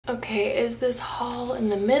Okay, is this haul in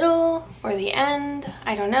the middle or the end?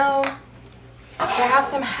 I don't know. So I have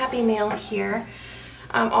some Happy Mail here.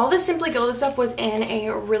 All the Simply Gilded stuff was in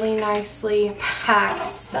a really nicely packed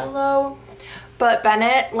cello, but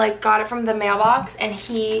Bennett like got it from the mailbox and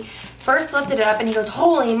he first lifted it up and he goes,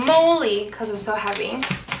 holy moly, because it was so heavy.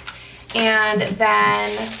 And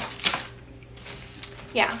then,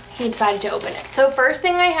 yeah, he decided to open it. So first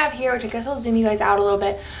thing I have here, which I guess I'll zoom you guys out a little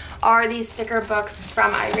bit, are these sticker books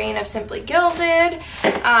from Irene of Simply Gilded.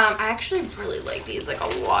 I actually really like these, like a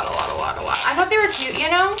lot. I thought they were cute,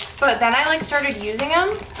 you know, but then I like started using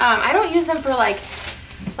them. I don't use them for like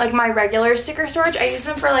my regular sticker storage. I use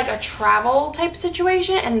them for like a travel type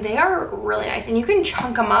situation, and they are really nice, and you can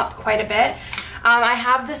chunk them up quite a bit. I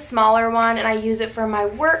have this smaller one, and I use it for my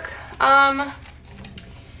work,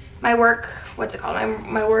 what's it called?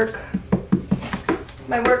 My work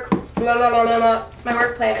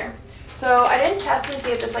planner. So I didn't test and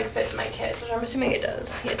see if this like fits my kids, which I'm assuming it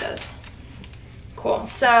does. Yeah, it does. Cool.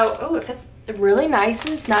 So, oh, it fits really nice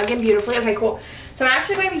and snug and beautifully. Okay, cool. So I'm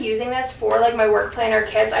actually going to be using this for like my work planner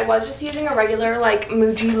kids. I was just using a regular like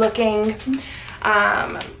Muji looking,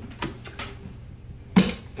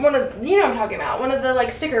 one of, you know what I'm talking about, one of the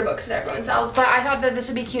like sticker books that everyone sells, but I thought that this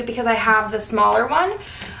would be cute because I have the smaller one.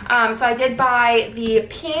 So I did buy the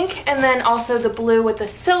pink and then also the blue with the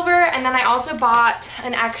silver, and then I also bought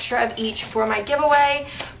an extra of each for my giveaway.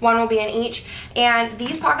 One will be in each, and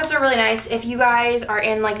these pockets are really nice. If you guys are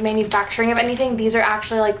in like manufacturing of anything, these are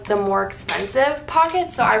actually like the more expensive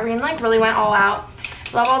pockets, so Irene like really went all out.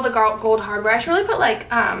 Love all the gold hardware. I should really put like,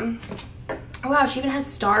 oh wow, she even has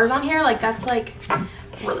stars on here, like that's like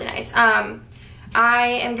really nice.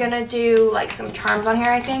 I am gonna do like some charms on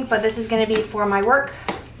here, I think, but this is gonna be for my work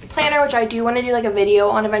planner, which I do want to do like a video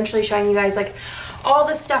on eventually, showing you guys like all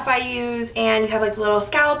the stuff I use. And you have like the little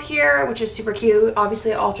scallop here, which is super cute,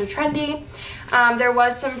 obviously ultra trendy. There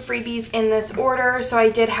was some freebies in this order, so I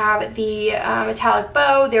did have the metallic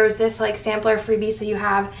bow. There was this like sampler freebie, so you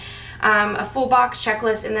have a full box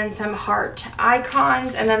checklist and then some heart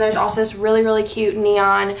icons, and then there's also this really cute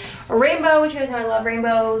neon rainbow, which you guys know I love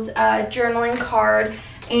rainbows, journaling card,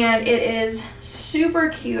 and it is super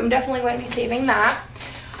cute. I'm definitely going to be saving that.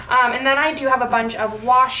 And then I do have a bunch of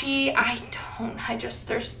washi.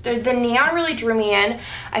 The neon really drew me in.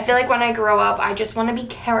 I feel like when I grow up, I just want to be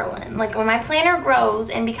Carolyn. Like when my planner grows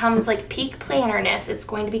and becomes like peak plannerness, it's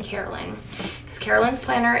going to be Carolyn. Because Carolyn's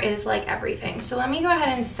planner is like everything. So let me go ahead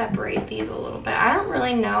and separate these a little bit. I don't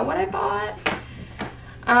really know what I bought.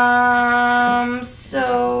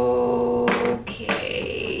 So,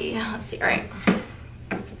 okay. Let's see, all right.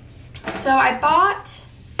 So I bought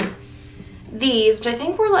these, which I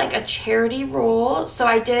think were like a charity roll. So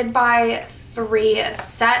I did buy 3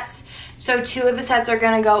 sets. So 2 of the sets are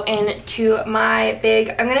gonna go into my big,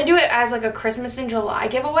 I'm gonna do it as like a Christmas in July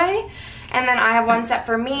giveaway. And then I have 1 set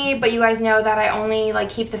for me, but you guys know that I only like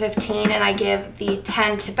keep the 15 and I give the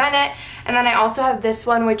 10 to Bennett. And then I also have this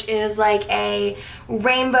one, which is like a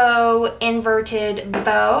rainbow inverted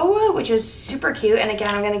bow, which is super cute. And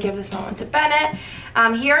again, I'm gonna give this one to Bennett.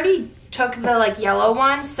 He already took the like yellow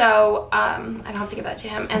one, so I don't have to give that to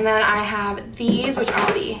him. And then I have these, which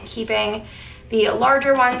I'll be keeping the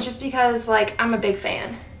larger ones just because like I'm a big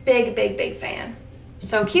fan. Big fan.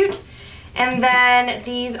 So cute. And then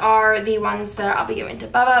these are the ones that I'll be giving to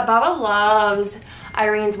Bubba. Bubba loves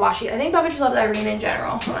Irene's washi. I think Bubba just loves Irene in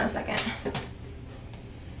general. Hold on a second.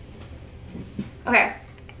 Okay.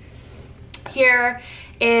 Here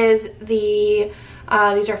is the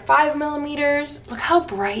these are 5mm. Look how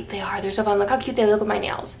bright they are. They're so fun. Look how cute they look with my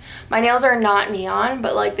nails. My nails are not neon,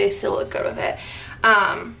 but like they still look good with it.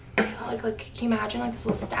 Like can you imagine like this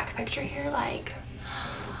little stack picture here? Like,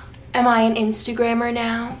 am I an Instagrammer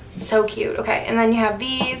now? So cute. Okay, and then you have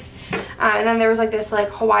these, and then there was like this like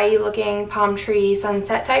Hawaii looking palm tree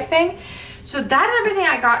sunset type thing. So that's everything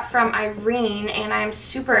I got from Irene, and I'm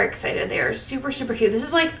super excited. They are super cute. This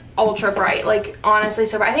is like ultra bright, like honestly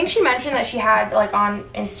so bright. I think she mentioned that she had like on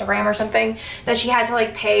Instagram or something that she had to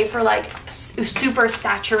like pay for like super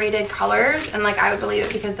saturated colors, and like I would believe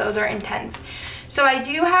it because those are intense. So I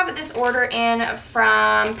do have this order in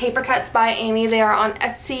from Paper Cuts by Amy. They are on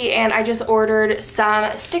Etsy, and I just ordered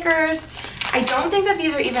some stickers. I don't think that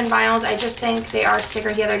these are even vinyls. I just think they are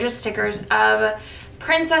stickers. Yeah, they're just stickers of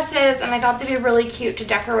princesses, and I thought they'd be really cute to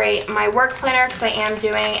decorate my work planner because I am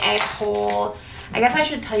doing a whole, I guess I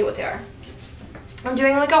should tell you what they are. I'm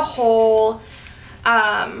doing like a whole,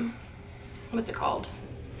 what's it called?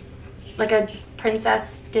 Like a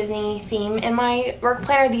princess Disney theme in my work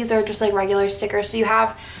planner. These are just like regular stickers. So you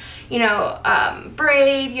have you know,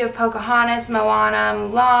 Brave, you have Pocahontas, Moana,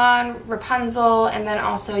 Mulan, Rapunzel, and then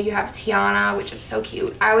also you have Tiana, which is so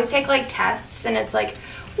cute. I always take like tests and it's like,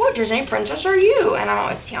 what Disney princess are you? And I'm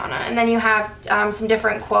always Tiana. And then you have some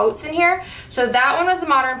different quotes in here. So that one was the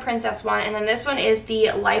Modern Princess one, and then this one is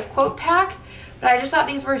the Life Quote Pack. But I just thought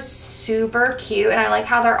these were super cute, and I like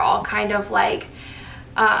how they're all kind of like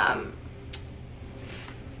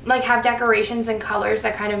have decorations and colors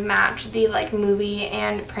that kind of match the like movie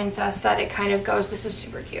and princess that it kind of goes. This is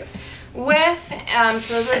super cute. With,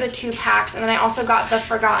 so those are the 2 packs, and then I also got the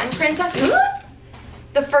Forgotten Princess.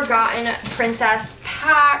 The Forgotten Princess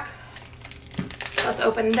pack. So let's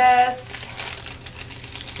open this.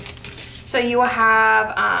 So you will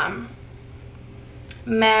have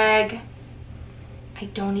Meg. I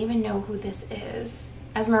don't even know who this is.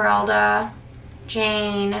 Esmeralda,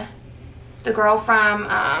 Jane, the girl from,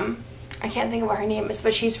 I can't think of what her name is,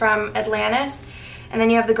 but she's from Atlantis. And then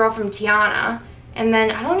you have the girl from Tiana. And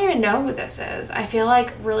then I don't even know who this is. I feel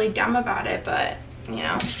like really dumb about it, but you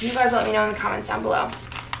know, you guys let me know in the comments down below.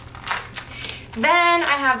 Then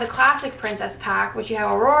I have the Classic Princess pack, which you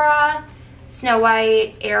have Aurora, Snow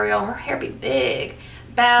White, Ariel, her hair be big,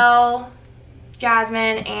 Belle,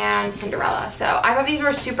 Jasmine, and Cinderella. So I thought these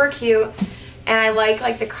were super cute, and I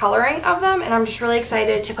like the coloring of them, and I'm just really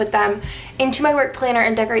excited to put them into my work planner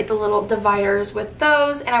and decorate the little dividers with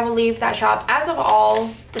those. And I will leave that shop, as of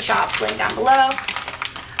all the shops, linked down below.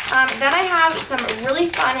 Then I have some really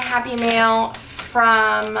fun Happy Mail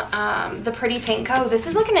from the Pretty Pink Co. This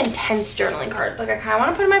is like an intense journaling card. Like I kind of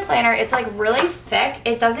want to put in my planner. It's like really thick.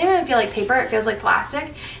 It doesn't even feel like paper. It feels like plastic.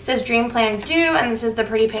 It says Dream Plan Do, and this is the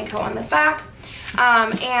Pretty Pink Co. on the back.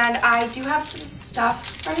 And I do have some stuff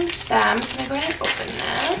from them, so I'm going to go ahead and open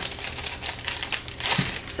this.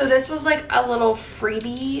 So this was like a little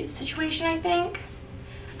freebie situation, I think.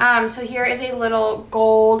 So here is a little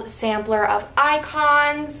gold sampler of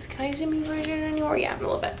icons. Can I zoom in right anymore? Yeah, a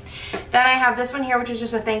little bit. Then I have this one here, which is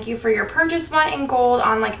just a thank you for your purchase one in gold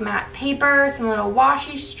on like matte paper, some little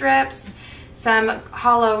washi strips, some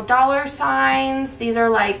hollow dollar signs. These are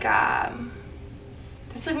like,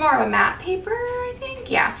 it's like more of a matte paper, I think.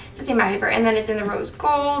 Yeah, it's the same matte paper. And then it's in the rose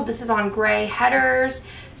gold. This is on gray headers,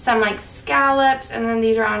 some like scallops, and then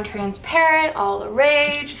these are on transparent, all the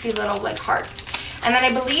rage, these little like hearts. And then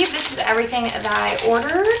I believe this is everything that I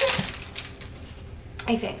ordered,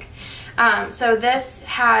 I think. So this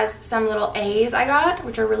has some little A's I got,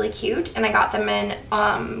 which are really cute, and I got them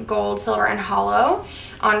in gold, silver, and hollow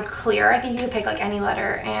on clear. I think you could pick like any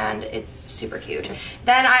letter, and it's super cute.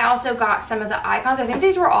 Then I also got some of the icons. I think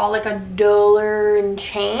these were all like $1 and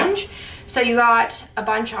change. So you got a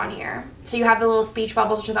bunch on here. So you have the little speech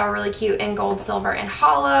bubbles, which I thought were really cute, in gold, silver, and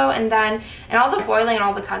hollow. And then, and all the foiling and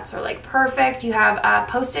all the cuts are like perfect. You have a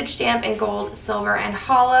postage stamp in gold, silver, and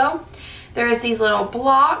hollow. There's these little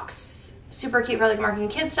blocks, super cute for like marking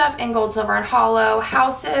kid stuff, in gold, silver, and hollow.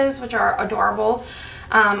 Houses, which are adorable.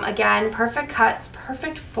 Again, perfect cuts,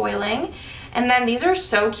 perfect foiling. And then these are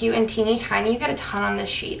so cute and teeny tiny. You get a ton on this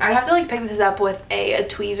sheet. I'd have to like pick this up with a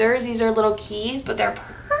tweezers. These are little keys, but they're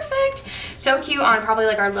perfect. So cute on probably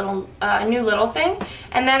like our little new little thing.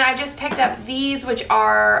 And then I just picked up these, which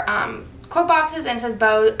are quote boxes, and it says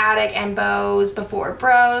Beau Attic and Bows Before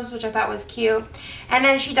Bros, which I thought was cute. And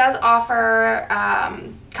then she does offer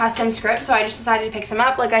custom scripts, so I just decided to pick some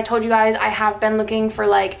up. Like I told you guys, I have been looking for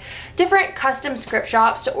like different custom script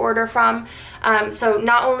shops to order from. So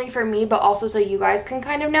not only for me, but also so you guys can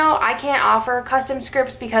kind of know. I can't offer custom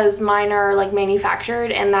scripts because mine are like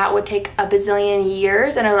manufactured, and that would take a bazillion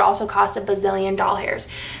years, and it would also cost a bazillion doll hairs.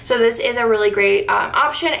 So this is a really great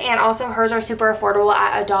option, and also hers are super affordable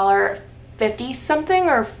at $1.50 something,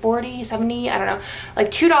 or 40, 70, I don't know, like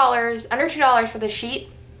 $2, under $2 for the sheet,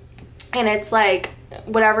 and it's like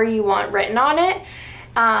whatever you want written on it.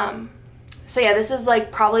 So yeah, this is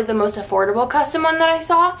like probably the most affordable custom one that I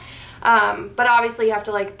saw. But obviously you have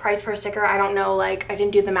to like price per sticker. I don't know, like I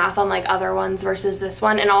didn't do the math on like other ones versus this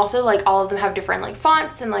one. And also like all of them have different like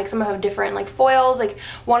fonts, and like some have different like foils. Like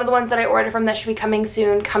one of the ones that I ordered from that should be coming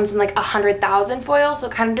soon comes in like 100,000 foils. So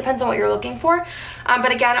it kind of depends on what you're looking for.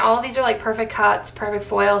 But again, all of these are like perfect cuts, perfect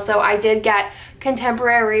foil. So I did get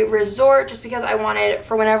Contemporary Resort just because I wanted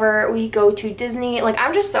for whenever we go to Disney. Like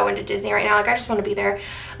I'm just so into Disney right now. Like I just want to be there.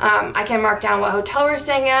 I can mark down what hotel we're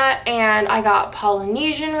staying at, and I got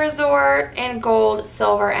Polynesian Resort in gold,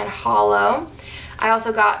 silver, and hollow. I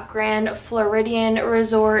also got Grand Floridian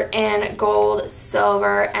Resort in gold,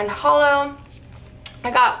 silver, and hollow. I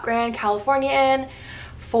got Grand California Inn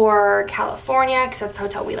for California because that's the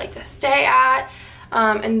hotel we like to stay at.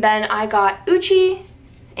 And then I got Uchi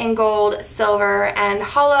in gold, silver, and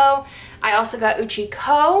hollow. I also got Uchi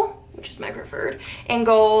Co which is my preferred, in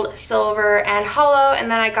gold, silver, and hollow. And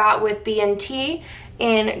then I got with B&T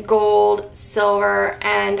in gold, silver,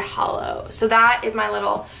 and hollow. So that is my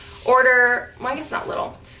little order. Well, I guess not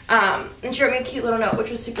little. And she wrote me a cute little note,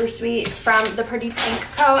 which was super sweet, from the Pretty Pink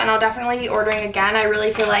Co. And I'll definitely be ordering again. I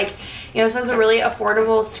really feel like, you know, this was a really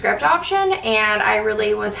affordable script option, and I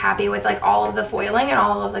really was happy with like all of the foiling and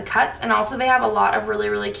all of the cuts. And also they have a lot of really,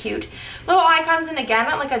 really cute little icons, and again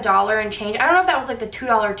at like $1 and change. I don't know if that was like the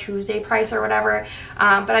 $2 Tuesday price or whatever,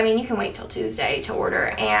 but I mean, you can wait till Tuesday to order.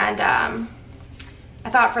 And I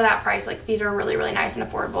thought for that price, like, these were really, really nice and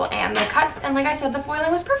affordable, and the cuts, and like I said, the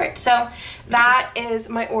foiling was perfect. So that is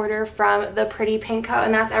my order from the Pretty Pink Co,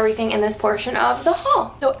 and that's everything in this portion of the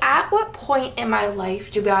haul. So at what point in my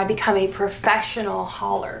life do I become a professional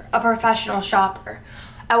hauler, a professional shopper?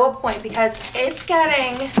 At what point? Because it's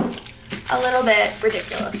getting a little bit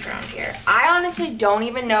ridiculous around here. I honestly don't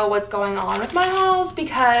even know what's going on with my hauls,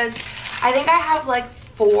 because I think I have like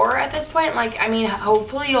 4 at this point. Like, I mean,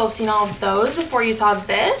 hopefully you'll have seen all of those before you saw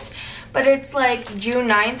this, but it's like June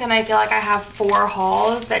 9th and I feel like I have 4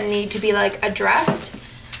 hauls that need to be like addressed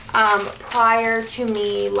prior to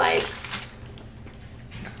me like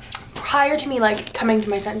coming to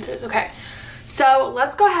my senses. Okay, so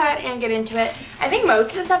let's go ahead and get into it. I think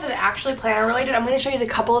most of the stuff is actually planner related. I'm going to show you the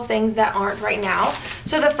couple of things that aren't right now.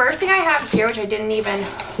 So the first thing I have here, which I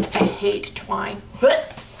hate twine.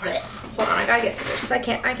 Hold on, I gotta get scissors because I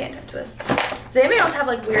can't touch this. Does anybody else have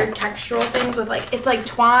like weird textural things with like, it's like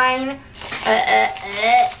twine,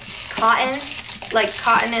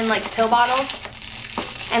 cotton in like pill bottles,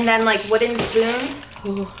 and then like wooden spoons.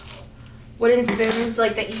 Ooh. Wooden spoons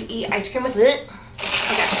like that you eat ice cream with. Okay.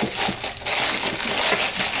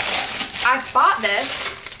 I bought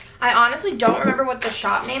this. I honestly don't remember what the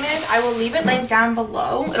shop name is. I will leave it linked down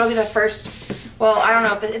below. It'll be the first. Well, I don't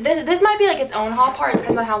know if this might be like its own haul part. It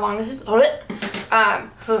depends on how long this is. I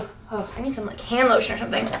need some like hand lotion or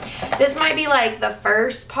something. This might be like the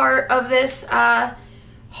first part of this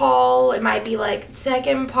haul. It might be like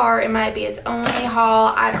second part. It might be its only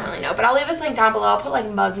haul. I don't really know. But I'll leave this link down below. I'll put like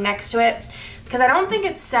Mug next to it, because I don't think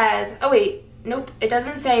it says, oh wait, nope. It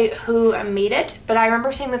doesn't say who made it. But I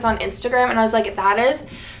remember seeing this on Instagram and I was like, that is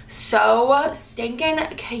so stinking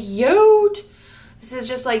cute. This is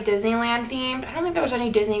just like Disneyland themed. I don't think there was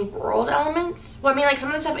any Disney World elements. Well, I mean, like some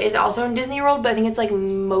of the stuff is also in Disney World, but I think it's like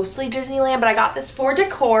mostly Disneyland. But I got this for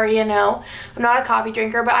decor, you know. I'm not a coffee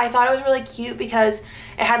drinker, but I thought it was really cute because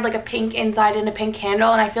it had like a pink inside and a pink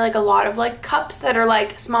handle. And I feel like a lot of like cups that are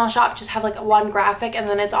like small shop just have like one graphic and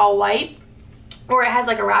then it's all white. Or it has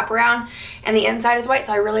like a wraparound and the inside is white.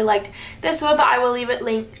 So I really liked this one, but I will leave it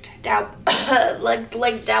linked down, like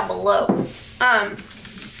down below.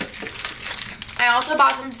 I also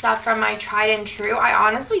bought some stuff from my tried and true. I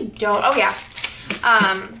honestly don't, oh yeah.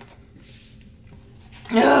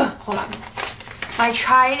 Hold on. My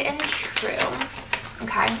tried and true.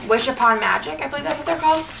 Okay, Wish Upon Magic. I believe that's what they're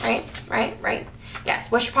called. Right.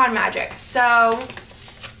 Yes, Wish Upon Magic. So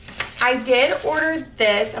I did order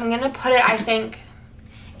this. I'm gonna put it, I think,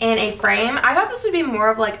 in a frame. I thought this would be more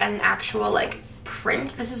of like an actual like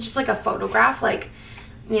print. This is just like a photograph, like,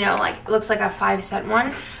 you know, like it looks like a 5-cent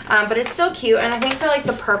one, but it's still cute. And I think for like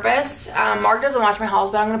the purpose, Mark doesn't watch my hauls,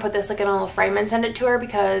 but I'm gonna put this like in a little frame and send it to her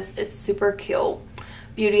because it's super cute.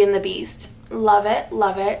 Beauty and the Beast. Love it,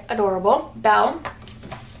 adorable. Belle.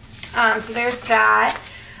 So there's that.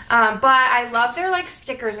 But I love their like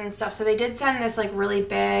stickers and stuff. So they did send this like really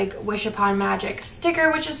big Wish Upon Magic sticker,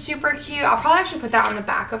 which is super cute. I'll probably actually put that on the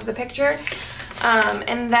back of the picture.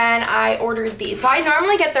 And then I ordered these. So I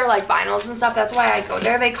normally get their like vinyls and stuff. That's why I go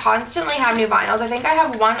there. They constantly have new vinyls. I think I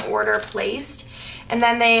have 1 order placed. And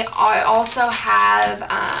then I also have,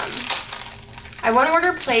 I have 1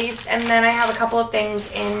 order placed. And then I have a couple of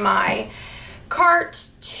things in my cart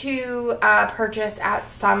to purchase at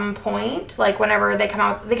some point. Like whenever they come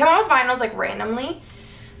out with vinyls like randomly.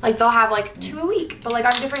 Like they'll have like 2 a week, but like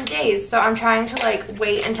on different days. So I'm trying to like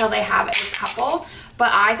wait until they have a couple.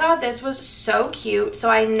 But I thought this was so cute, so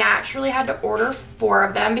I naturally had to order 4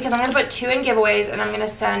 of them because I'm going to put 2 in giveaways and I'm going to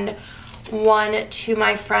send 1 to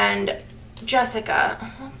my friend Jessica.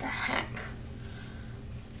 What the heck?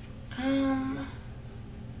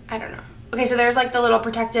 I don't know. Okay, so there's like the little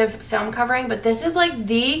protective film covering, but this is like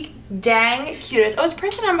the dang cutest. Oh, it's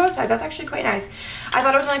printed on both sides. That's actually quite nice. I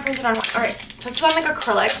thought it was only printed on one. All right, so this is on like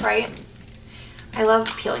acrylic, right? I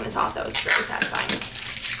love peeling this off though. It's very satisfying.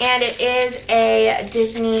 And it is a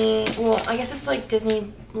Disney, well, I guess it's like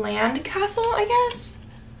Disneyland castle, I guess.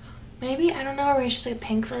 Maybe, I don't know, or it's just like a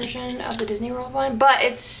pink version of the Disney World one. But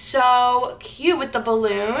it's so cute with the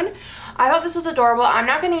balloon. I thought this was adorable. I'm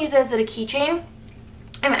not going to use it as a keychain.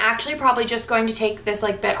 I'm actually probably just going to take this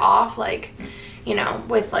like bit off, like, you know,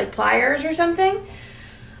 with like pliers or something.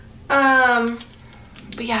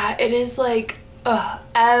 But yeah, it is like,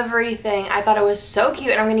 everything. I thought it was so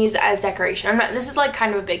cute, and I'm gonna use it as decoration. This is like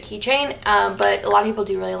kind of a big keychain, but a lot of people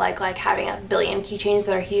do really like having a billion keychains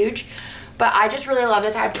that are huge. But I just really love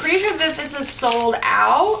this. I'm pretty sure that this is sold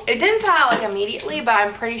out. It didn't sell out like immediately, but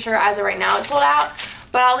I'm pretty sure as of right now it's sold out.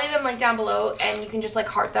 But I'll leave them linked down below, and you can just like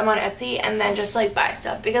heart them on Etsy and then just like buy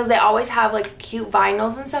stuff, because they always have like cute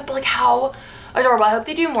vinyls and stuff. But like, how adorable. I hope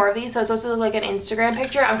they do more of these, so it's also like an Instagram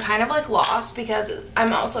picture. I'm kind of like lost because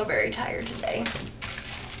I'm also very tired today.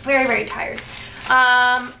 Very, very tired.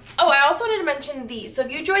 Oh, I also wanted to mention these. So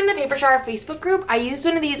if you join the Paper Shower Facebook group, I used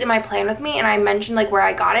one of these in my plan with me, and I mentioned like where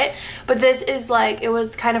I got it. But this is like, it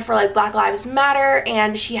was kind of for like Black Lives Matter,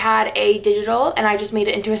 and she had a digital, and I just made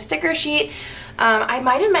it into a sticker sheet. I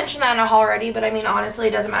might have mentioned that in a haul already, but I mean, honestly,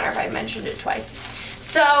 it doesn't matter if I mentioned it twice.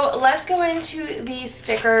 So let's go into these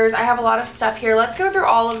stickers. I have a lot of stuff here. Let's go through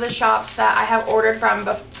all of the shops that I have ordered from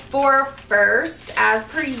before first, as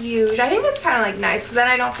per usual. I think that's kind of like nice, because then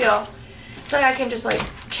I don't feel like I can just like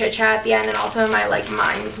chit chat at the end, and also my like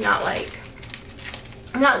mind's not like,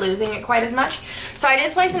 I'm not losing it quite as much. So I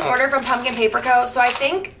did place an order from Pumpkin Paper Co. So I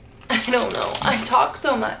think, I don't know, I talk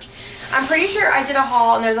so much. I'm pretty sure I did a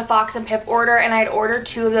haul, and there's a Fox and Pip order, and I had ordered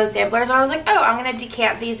 2 of those samplers, and I was like, oh, I'm gonna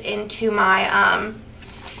decant these into my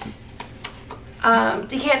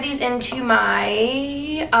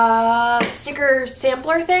sticker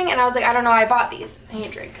sampler thing. And I was like, I don't know, I bought these. I need a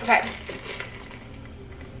drink. Okay.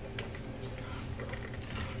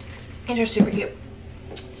 These are super cute.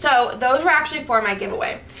 So those were actually for my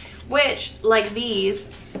giveaway, which, like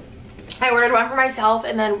these, I ordered one for myself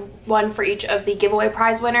and then one for each of the giveaway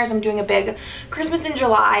prize winners. I'm doing a big Christmas in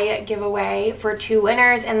July giveaway for 2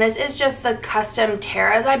 winners, and this is just the custom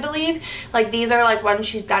Terras, I believe. Like, these are like ones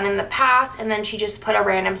she's done in the past, and then she just put a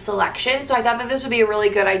random selection. So I thought that this would be a really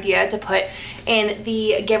good idea to put in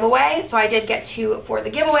the giveaway. So I did get 2 for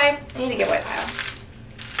the giveaway. I need a giveaway pile.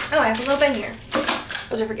 Oh, I have a little bin here.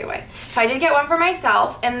 Those are for giveaway. So I did get one for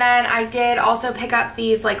myself, and then I did also pick up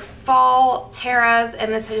these like fall Terras,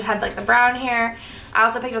 and this just had like the brown hair. I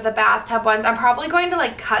also picked up the bathtub ones. I'm probably going to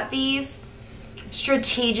like cut these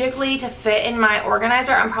strategically to fit in my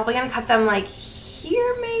organizer. I'm probably going to cut them like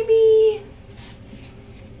here maybe,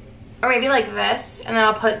 or maybe like this, and then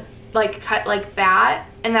I'll put like cut like that,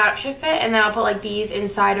 and that should fit, and then I'll put like these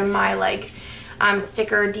inside of my like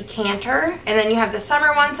sticker decanter. And then you have the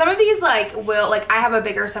summer one. Some of these like will, like I have a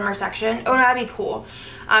bigger summer section. Oh no, that'd be pool.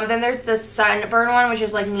 Then there's the sunburn one, which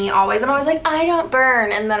is like me always. I'm always like, I don't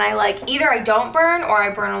burn, and then I like, either I don't burn or I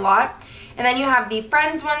burn a lot. And then you have the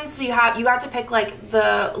friends one, so you got to pick like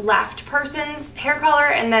the left person's hair color,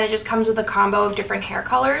 and then it just comes with a combo of different hair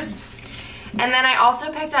colors. And then I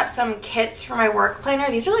also picked up some kits for my work planner.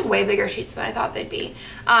 These are like way bigger sheets than I thought they'd be.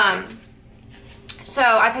 So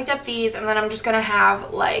I picked up these, and then I'm just going to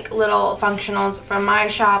have like little functionals from my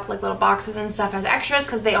shop, like little boxes and stuff as extras,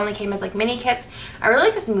 because they only came as like mini kits. I really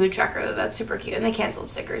like this mood tracker though. That's super cute. And the canceled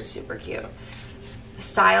sticker is super cute. The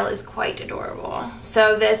style is quite adorable.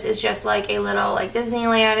 So this is just like a little like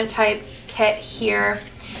Disneyland type kit here.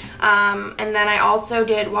 And then I also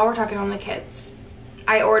did, while we're talking on the kits,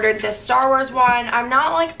 I ordered this Star Wars one. I'm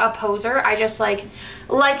not like a poser. I just like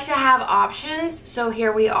to have options. So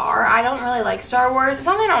here we are. I don't really like Star Wars. It's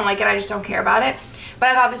not that I don't like it. I just don't care about it. But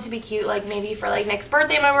I thought this would be cute, like maybe for like Nick's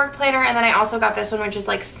birthday in my work planner. And then I also got this one, which is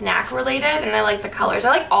like snack related. And I like the colors. I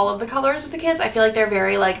like all of the colors of the kids. I feel like they're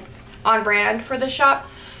very like on brand for this shop.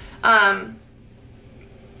 Then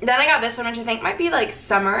I got this one, which I think might be like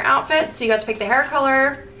summer outfit. So you got to pick the hair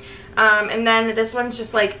color. And then this one's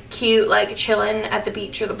just like cute, like chilling at the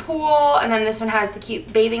beach or the pool. And then this one has the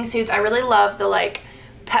cute bathing suits. I really love the like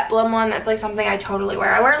peplum one. That's like something I totally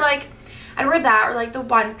wear. I'd wear that, or like the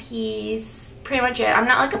one piece, pretty much it. I'm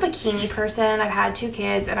not like a bikini person. I've had 2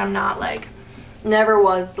 kids, and I'm not like, never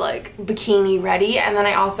was like bikini ready. And then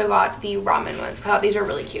I also got the ramen ones. I thought these were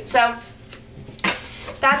really cute. So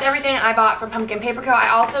that's everything I bought from Pumpkin Paper Co. I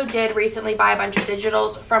also did recently buy a bunch of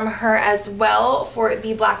digitals from her as well for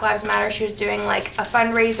the Black Lives Matter. She was doing like a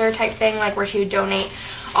fundraiser type thing, like where she would donate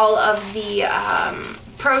all of the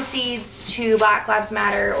proceeds to Black Lives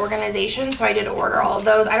Matter organization. So I did order all of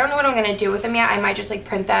those. I don't know what I'm going to do with them yet. I might just like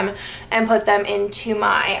print them and put them into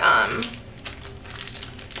my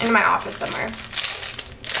office somewhere.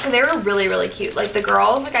 because they were really, really cute. Like the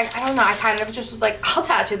girls, like I don't know, I kind of just was like, I'll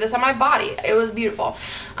tattoo this on my body. It was beautiful.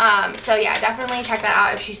 So yeah, definitely check that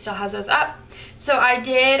out if she still has those up. So I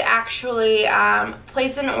did actually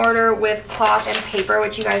place an order with cloth and paper,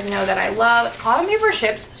 which you guys know that I love. Cloth and paper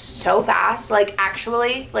ships so fast, like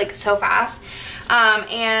actually, like so fast.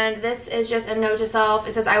 And this is just a note to self.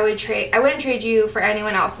 It says, I wouldn't trade you for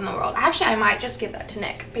anyone else in the world. Actually, I might just give that to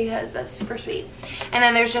Nick because that's super sweet. And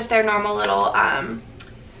then there's just their normal little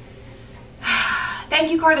thank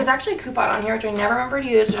you card. There's actually a coupon on here, which I never remember to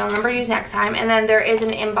use. I don't remember to use next time. And then there is an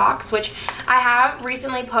inbox, which I have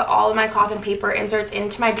recently put all of my cloth and paper inserts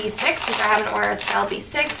into my B6, which I have an Aura Style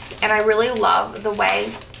B6. And I really love the way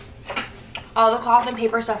all the cloth and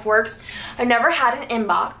paper stuff works. I've never had an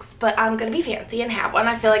inbox, but I'm gonna be fancy and have one.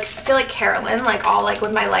 I feel like Carolyn, like all like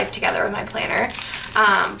with my life together with my planner.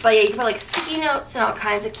 But yeah, you can put like sticky notes and all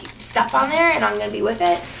kinds of cute stuff on there, and I'm gonna be with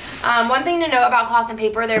it. One thing to know about cloth and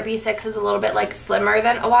paper, their B6 is a little bit like slimmer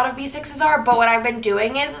than a lot of B6s are, but what I've been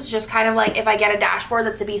doing is just kind of like if I get a dashboard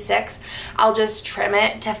that's a B6, I'll just trim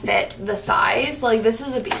it to fit the size. Like this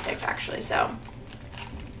is a B6 actually, so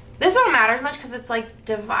this won't matter as much because it's like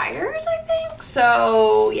dividers, I think.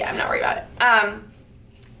 So yeah, I'm not worried about it.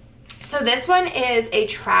 So this one is a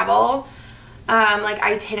travel like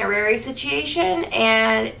itinerary situation,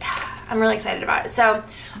 and I'm really excited about it. So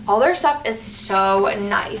all their stuff is so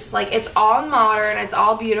nice. Like it's all modern, it's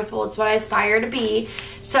all beautiful. It's what I aspire to be.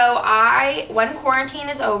 So when quarantine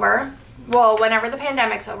is over, well, whenever the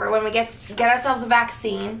pandemic's over, when we get ourselves a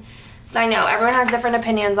vaccine, I know everyone has different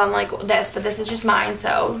opinions on like this, but this is just mine,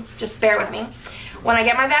 so just bear with me. When I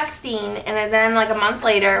get my vaccine, and then like a month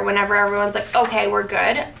later, whenever everyone's like, okay, we're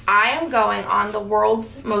good, I am going on the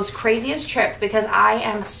world's most craziest trip because I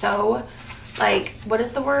am so, like, what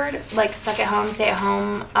is the word? Like stuck at home, stay at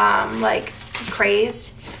home, like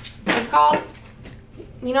crazed, what's it called?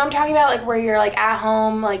 You know what I'm talking about? Like where you're like at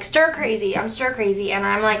home, like stir crazy. I'm stir crazy, and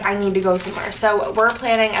I'm like, I need to go somewhere. So we're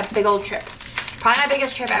planning a big old trip. Probably my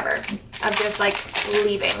biggest trip ever of just like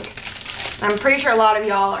leaving. I'm pretty sure a lot of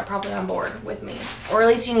y'all are probably on board with me, or at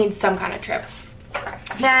least you need some kind of trip.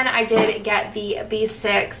 Then I did get the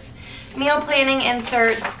B6 meal planning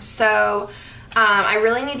inserts. So I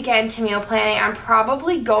really need to get into meal planning. I'm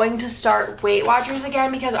probably going to start Weight Watchers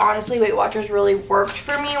again because honestly Weight Watchers really worked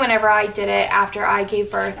for me whenever I did it after I gave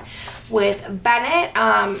birth with Bennett.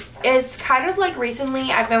 It's kind of like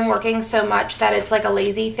recently I've been working so much that it's like a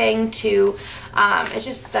lazy thing to that's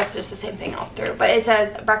just the same thing all through, but it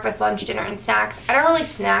says breakfast, lunch, dinner, and snacks. I don't really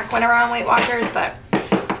snack whenever I'm on Weight Watchers, but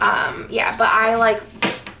yeah, but I like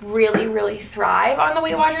really thrive on the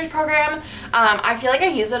Weight Watchers program. I feel like I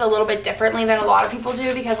use it a little bit differently than a lot of people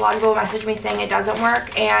do because a lot of people message me saying it doesn't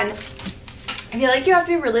work, and I feel like you have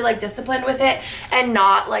to be really like disciplined with it and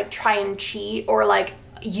not like try and cheat or like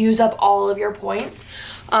use up all of your points.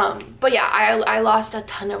 But yeah, I lost a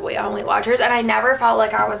ton of weight on Weight Watchers, and I never felt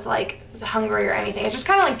like I was like hungry or anything. It's just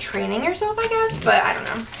kind of like training yourself, I guess, but I don't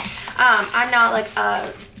know. I'm not like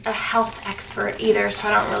a health expert either, so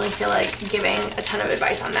I don't really feel like giving a ton of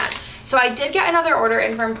advice on that. So I did get another order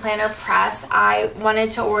in from Planner Press. I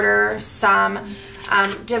wanted to order some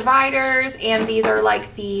dividers, and these are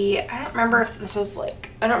like the, I don't remember if this was like,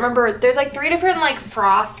 I don't remember, there's like 3 different like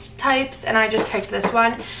frost types, and I just picked this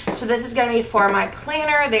one. So this is gonna be for my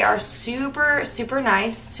planner. They are super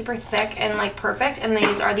nice, super thick and like perfect, and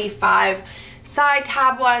these are the 5 side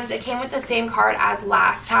tab ones. It came with the same card as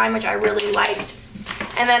last time, which I really liked.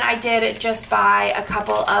 And then I did just buy a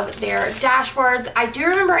couple of their dashboards. I do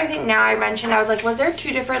remember, I think now I mentioned, I was like, was there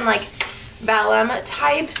 2 different like vellum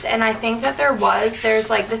types? And I think that there was.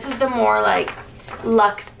 There's like, this is the more like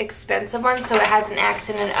luxe expensive one, so it has an X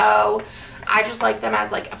and an O. I just like them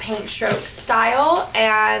as like a paint stroke style,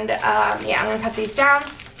 and yeah, I'm gonna cut these down.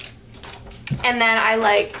 And then I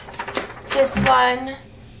liked this one.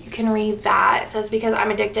 You can read that. It says, because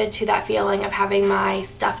I'm addicted to that feeling of having my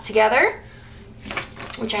stuff together,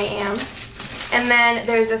 which I am. And then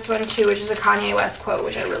there's this one too, which is a Kanye West quote,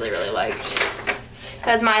 which I really liked. It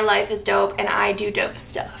says, my life is dope and I do dope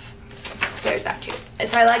stuff. So there's that too. And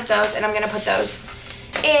so I like those, and I'm gonna put those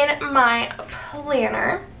in my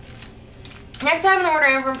planner. Next I have an order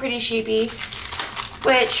in from Pretty Sheepy,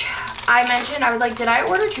 which I mentioned, I was like, did I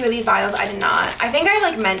order 2 of these vinyls? I did not. I think I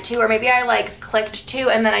like meant to, or maybe I like clicked to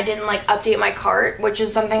and then I didn't like update my cart, which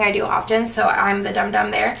is something I do often, so I'm the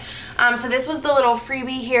dum-dum there. So this was the little freebie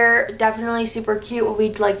here. Definitely super cute. We'll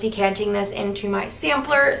be like decanting this into my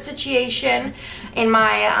sampler situation in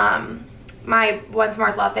my my One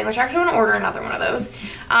Smart Love thing, which I actually want to order another one of those.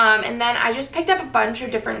 And then I just picked up a bunch of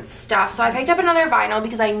different stuff. So I picked up another vinyl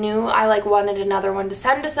because I knew I like wanted another one to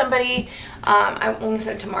send to somebody. I only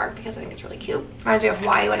sent it to Mark because I think it's really cute. Reminds me of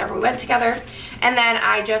Hawaii whenever we went together. And then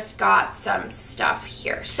I just got some stuff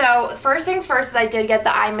here. So first things first is I did get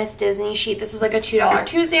the I Miss Disney sheet. This was like a $2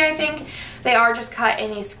 Tuesday, I think. They are just cut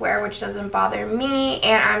in a square, which doesn't bother me.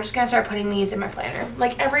 And I'm just going to start putting these in my planner.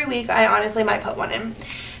 Like every week, I honestly might put one in.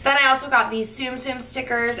 Then I also got these Tsum Tsum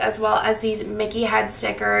stickers as well as these Mickey head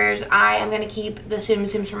stickers. I am going to keep the Tsum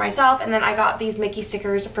Tsums for myself. And then I got these Mickey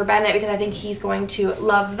stickers for Bennett because I think he's going to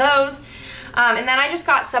love those. And then I just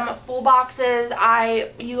got some full boxes.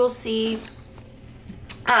 You will see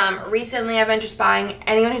recently I've been just buying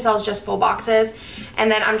anyone who sells just full boxes, and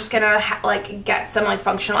then I'm just gonna like get some like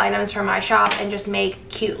functional items from my shop and just make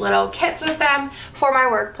cute little kits with them for my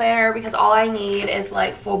work planner, because all I need is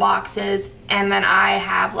like full boxes, and then I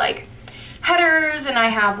have like headers and I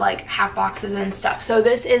have like half boxes and stuff. So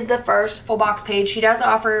this is the first full box page. She does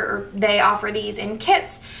offer, or they offer these in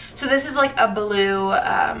kits. So this is like a blue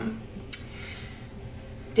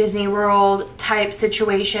Disney World type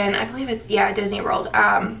situation. I believe it's, yeah, Disney World.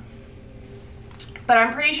 But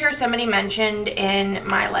I'm pretty sure somebody mentioned in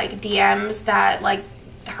my like DMs that like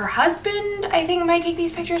her husband, I think, might take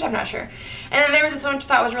these pictures. I'm not sure. And then there was this one which I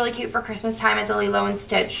thought was really cute for Christmas time. It's a Lilo and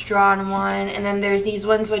Stitch drawn one. And then there's these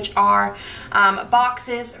ones which are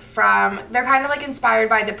boxes from, they're kind of like inspired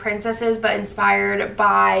by the princesses, but inspired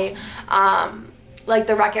by like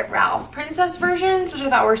the Wreck-It Ralph princess versions, which I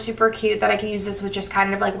thought were super cute, that I could use this with just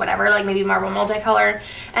kind of like whatever, like maybe marble multicolor.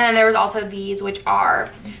 And then there was also these which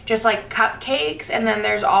are just like cupcakes, and then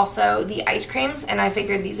there's also the ice creams, and I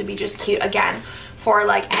figured these would be just cute again for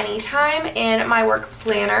like any time in my work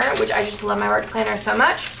planner, which I just love my work planner so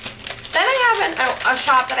much. Then I have a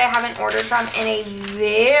shop that I haven't ordered from in a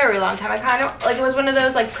very long time. I kind of like, it was one of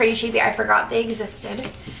those like pretty cheapy, I forgot they existed.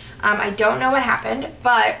 I don't know what happened,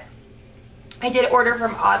 but I did order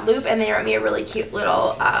from Odd Loop, and they wrote me a really cute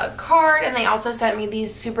little card, and they also sent me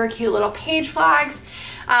these super cute little page flags.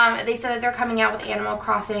 They said that they're coming out with Animal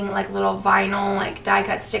Crossing like little vinyl like die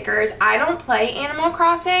cut stickers. I don't play Animal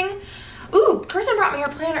Crossing. Ooh, Kirsten brought me her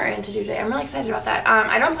planner in to do today. I'm really excited about that.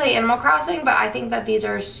 I don't play Animal Crossing, but I think that these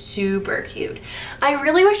are super cute. I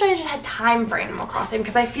really wish I just had time for Animal Crossing,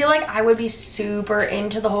 because I feel like I would be super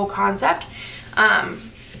into the whole concept.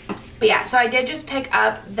 But yeah, so I did just pick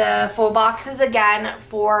up the full boxes again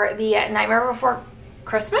for the Nightmare Before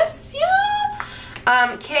Christmas,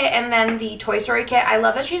 yeah, kit, and then the Toy Story kit. I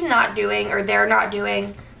love that she's not doing, or they're not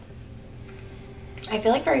doing, I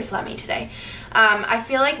feel like very phlegmy today. I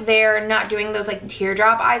feel like they're not doing those like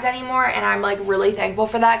teardrop eyes anymore, and I'm like really thankful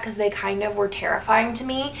for that, because they kind of were terrifying to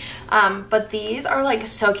me. But these are like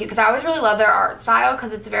so cute, because I always really love their art style,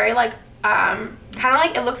 because it's very like kind of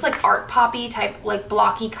like, it looks like art poppy type like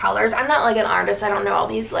blocky colors. I'm not like an artist, I don't know all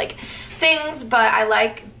these like things, but I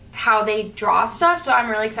like how they draw stuff, so I'm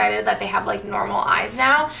really excited that they have like normal eyes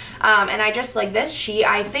now. And I just like this sheet.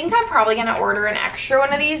 I think I'm probably gonna order an extra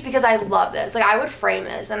one of these, because I love this. Like I would frame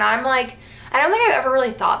this, and I'm like, I don't think I've ever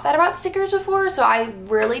really thought that about stickers before, so I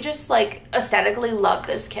really just like aesthetically love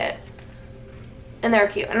this kit. And they're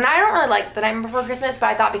cute. And I don't really like the Nightmare Before Christmas, but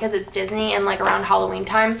I thought because it's Disney and like around Halloween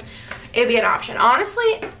time, it'd be an option.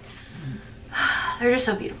 Honestly, they're just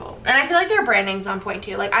so beautiful. And I feel like their branding's on point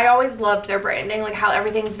too. Like I always loved their branding, like how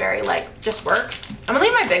everything's very like just works. I'm gonna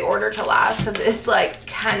leave my big order to last, because it's like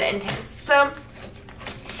kind of intense. So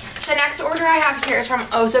the next order I have here is from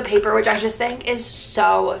Oso Paper, which I just think is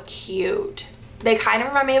so cute. They kind of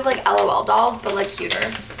remind me of like LOL dolls, but like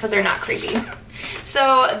cuter, because they're not creepy.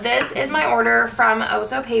 So this is my order from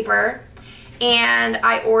Oso Paper, and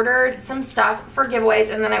I ordered some stuff for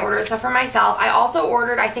giveaways, and then I ordered stuff for myself. I also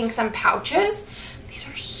ordered, I think, some pouches. These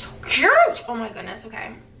are so cute. Oh my goodness.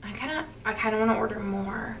 Okay, I kind of want to order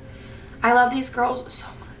more. I love these girls so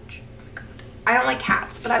much. Oh my God. I don't like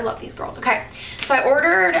cats, but I love these girls. Okay, so I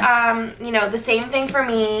ordered you know, the same thing for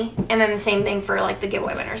me, and then the same thing for like the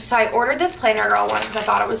giveaway winners. So I ordered this Planner Girl one because I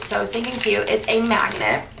thought it was so stinking cute. It's a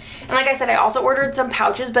magnet. And like I said, I also ordered some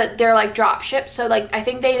pouches, but they're like drop shipped. So like I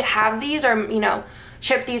think they have these, or you know,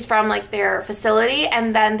 ship these from like their facility,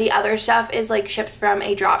 and then the other stuff is like shipped from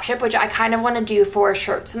a drop ship, which I kind of want to do for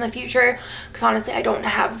shirts in the future, because honestly I don't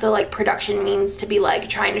have the like production means to be like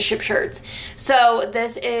trying to ship shirts. So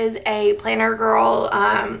this is a Planner Girl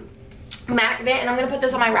magnet, and I'm gonna put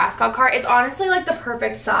this on my Rascal cart. It's honestly like the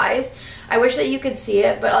perfect size. I wish that you could see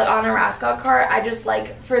it, but like on a Rascal cart, I just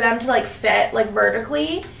like for them to like fit like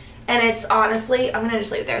vertically And it's honestly, I'm gonna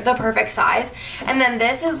just leave it there, the perfect size. And then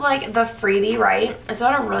this is like the freebie, right? It's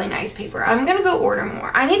on a really nice paper. I'm gonna go order more.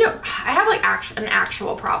 I have like an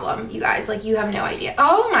actual problem, you guys. Like, you have no idea.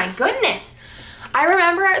 Oh my goodness. I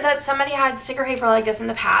remember that somebody had sticker paper like this in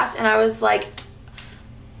the past, and I was like,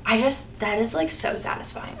 that is like so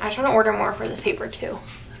satisfying. I just want to order more for this paper too.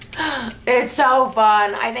 It's so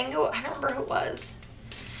fun. I don't remember who it was,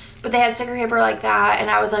 but they had sticker paper like that, and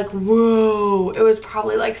I was like, whoa. It was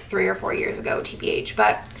probably like 3 or 4 years ago, TBH,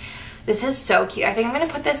 but this is so cute. I think I'm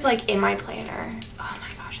gonna put this like in my planner. Oh my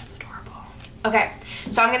gosh, that's adorable. Okay,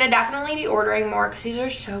 so I'm gonna definitely be ordering more because these are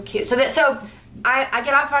so cute. So I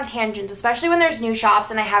get off on tangents, especially when there's new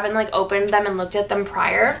shops and I haven't like opened them and looked at them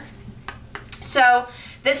prior. So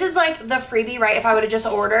this is like the freebie, right? If I would have just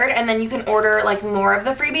ordered, and then you can order like more of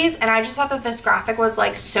the freebies. And I just thought that this graphic was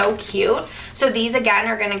like so cute. So these again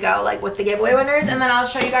are gonna go like with the giveaway winners. And then I'll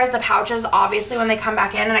show you guys the pouches obviously when they come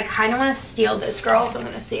back in. And I kind of want to steal this girl, so I'm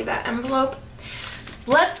gonna save that envelope.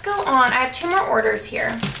 Let's go on. I have 2 more orders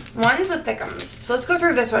here. One's the Thickums. So let's go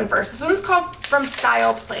through this one first. This one's called From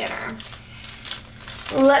Style Planner.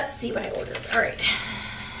 Let's see what I ordered. All right.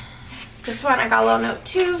 This one, I got a little note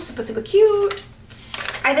too. Super, super cute.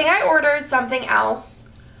 I think I ordered something else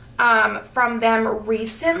from them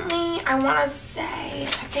recently. I want to say, I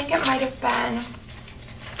think it might have been,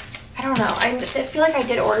 I don't know. I feel like I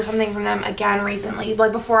did order something from them again recently,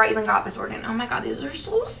 like before I even got this order. And oh my God, these are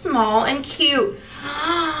so small and cute.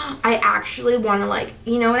 I actually want to like,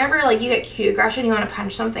 you know, whenever like you get cute aggression, you want to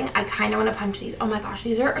punch something. I kind of want to punch these. Oh my gosh,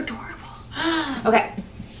 these are adorable. Okay,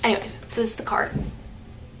 anyways, so this is the card.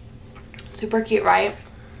 Super cute, right?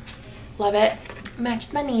 Love it.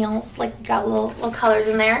 Matches my nails. Like, got little colors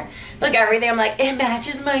in there. Like everything, I'm like, it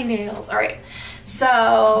matches my nails. All right,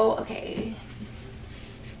 so okay,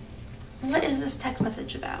 what is this text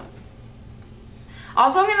message about?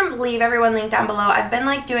 Also, I'm gonna leave everyone linked down below. I've been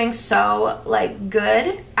like doing so like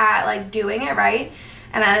good at like doing it right,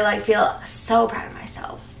 and I like feel so proud of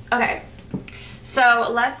myself. Okay, so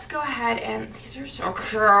let's go ahead, and these are so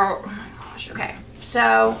cute. Oh my gosh. Okay,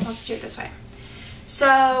 so let's do it this way.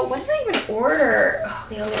 So what did I even order? Oh,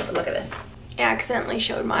 look at this. I accidentally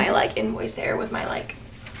showed my like invoice there with my like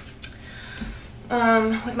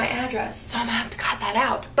with my address, so I'm gonna have to cut that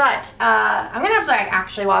out. But I'm gonna have to like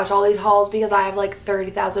actually watch all these hauls because I have like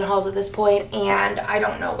 30,000 hauls at this point, and I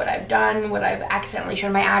don't know what I've done, what I've accidentally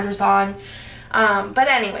shown my address on. But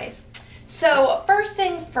anyways, so first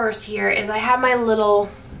things first here is I have my little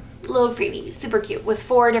freebies, super cute, with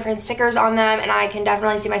 4 different stickers on them, and I can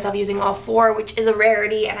definitely see myself using all 4, which is a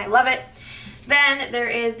rarity, and I love it. Then there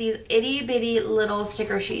is these itty bitty little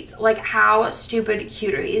sticker sheets. Like, how stupid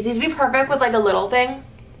cute are these? These would be perfect with like a little thing.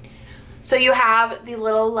 So you have the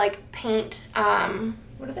little like paint,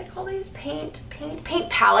 what do they call these? Paint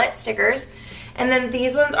palette stickers. And then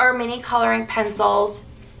these ones are mini coloring pencils,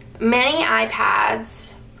 mini iPads,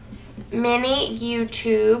 mini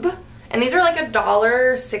YouTube, and these are like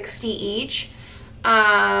 $1.60 each.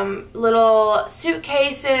 Little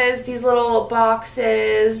suitcases, these little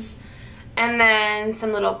boxes, and then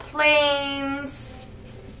some little planes,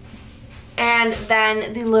 and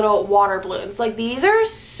then the little water balloons. Like, these are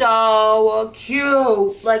so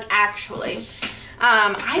cute, like, actually.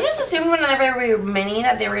 I just assumed whenever they were mini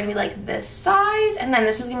that they were gonna be like this size, and then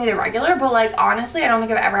this was gonna be the regular, but like, honestly, I don't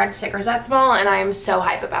think I've ever had stickers that small, and I am so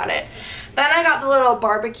hype about it. Then I got the little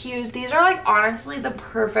barbecues. These are like honestly the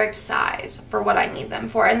perfect size for what I need them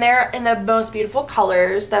for, and they're in the most beautiful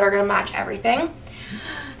colors that are gonna match everything.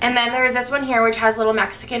 And then there's this one here which has little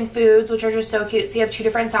Mexican foods, which are just so cute. So you have 2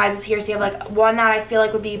 different sizes here. So you have like one that I feel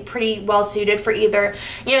like would be pretty well suited for either,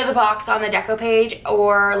 you know, the box on the deco page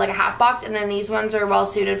or like a half box. And then these ones are well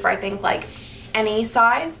suited for I think like any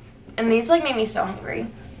size. And these like made me so hungry.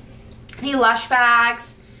 The Lush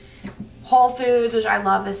bags, Whole Foods, which I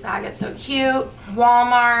love this bag. It's so cute.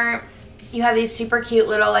 Walmart. You have these super cute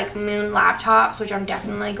little like moon laptops, which I'm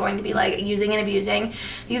definitely going to be like using and abusing.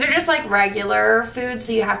 These are just like regular food,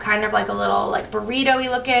 so you have kind of like a little like burrito-y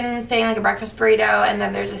looking thing, like a breakfast burrito, and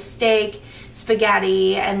then there's a steak,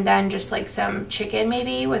 spaghetti, and then just like some chicken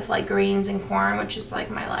maybe with like greens and corn, which is like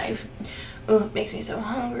my life. Ooh, it makes me so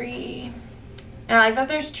hungry. And I like that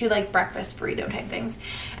there's 2 like breakfast burrito type things.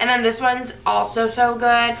 And then this one's also so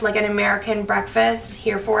good, like an American breakfast,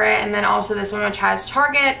 here for it. And then also this one which has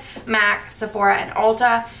Target, MAC, Sephora, and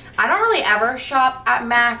Ulta. I don't really ever shop at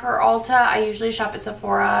MAC or Ulta. I usually shop at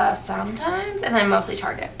Sephora sometimes, and then mostly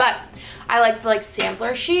Target. But I like the like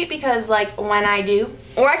sampler sheet because like when I do,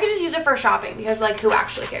 or I could just use it for shopping because like who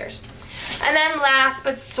actually cares? And then last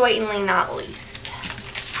but certainly not least,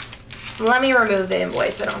 let me remove the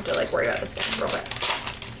invoice so I don't have to like worry about this again real quick.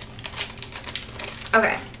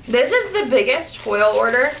 Okay, this is the biggest foil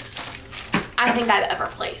order I think I've ever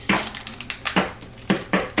placed.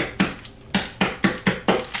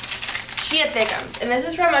 Chia Thickums, and this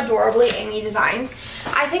is from Adorably Amy Designs.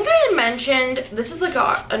 I think I had mentioned, this is like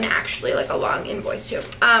actually like a long invoice too.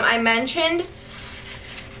 I mentioned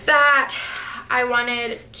that I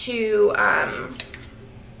wanted to, I'm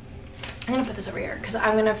gonna put this over here because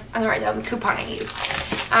I'm gonna write down the coupon I used.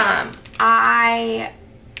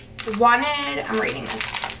 I'm reading this.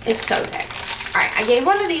 It's so thick. All right, I gave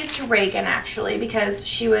one of these to Reagan actually because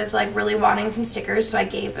she was like really wanting some stickers, so I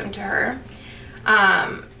gave them to her.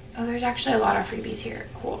 Oh, there's actually a lot of freebies here.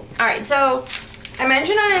 Cool. All right, so I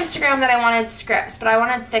mentioned on Instagram that I wanted scripts, but I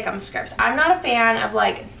wanted Thickum scripts. I'm not a fan of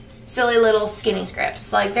like silly little skinny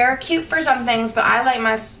scripts. Like they're cute for some things, but I like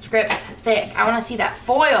my scripts thick. I want to see that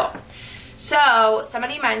foil. So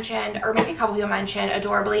somebody mentioned, or maybe a couple people mentioned,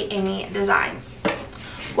 Adorably Amy Designs.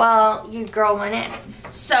 Well, your girl went in.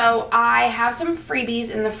 So I have some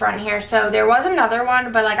freebies in the front here. So there was another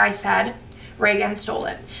one, but like I said, Reagan stole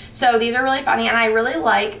it. So these are really funny, and I really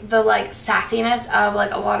like the like sassiness of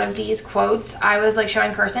like a lot of these quotes. I was like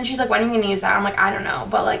showing Kirsten, she's like, when are you gonna use that? I'm like, I don't know,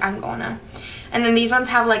 but like I'm gonna. And then these ones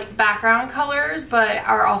have like background colors, but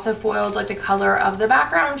are also foiled like the color of the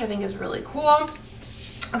background, which I think is really cool.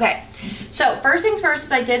 Okay, so first things first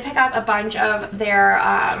is I did pick up a bunch of their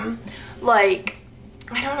like,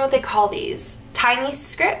 I don't know what they call these, tiny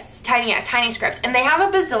scripts, tiny scripts, and they have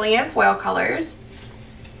a bazillion foil colors.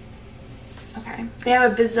 Okay, they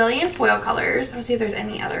have a bazillion foil colors. Let's see if there's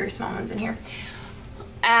any other small ones in here.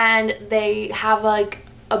 And they have like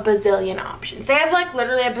a bazillion options. They have like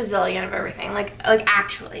literally a bazillion of everything, like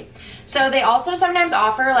actually. So they also sometimes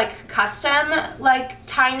offer like custom like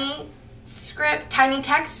tiny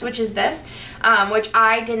text, which is this, which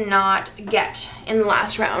I did not get in the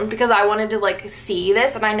last round because I wanted to like see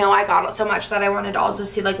this, and I know I got so much that I wanted to also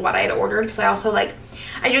see like what I had ordered, because I also like,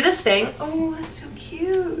 I do this thing, oh that's so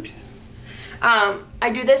cute.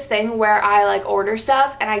 I do this thing where I like order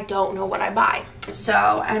stuff and I don't know what I buy. So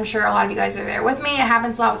I'm sure a lot of you guys are there with me. It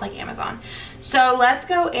happens a lot with like Amazon. So let's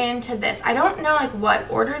go into this. I don't know like what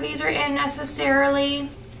order these are in necessarily,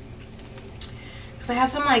 because I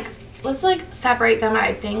have some like, let's like separate them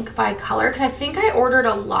I think by color, because I think I ordered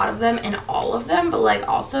a lot of them and all of them, but like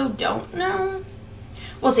also don't know.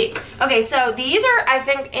 We'll see. Okay, so these are, I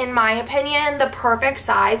think in my opinion, the perfect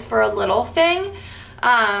size for a little thing.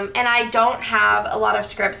 And I don't have a lot of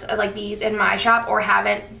scripts like these in my shop, or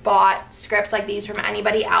haven't bought scripts like these from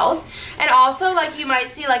anybody else. And also like you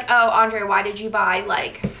might see like, oh Andre, why did you buy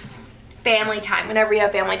like family time whenever you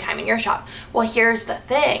have family time in your shop? Well, here's the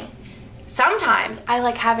thing. Sometimes I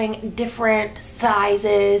like having different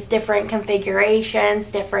sizes, different configurations,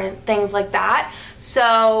 different things like that.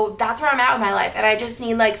 So that's where I'm at with my life. And I just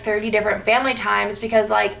need like 30 different family times, because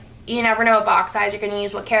like you never know what box size you're going to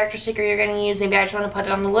use, what character sticker you're going to use. Maybe I just want to put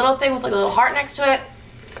it on the little thing with like a little heart next to it.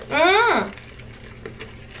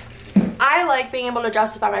 I like being able to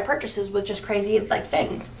justify my purchases with just crazy like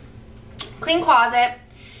things. Clean closet,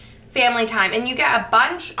 family time, and you get a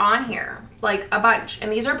bunch on here, like a bunch.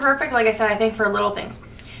 And these are perfect, like I said, I think for little things.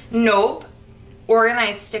 Nope.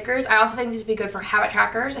 Organized stickers. I also think these would be good for habit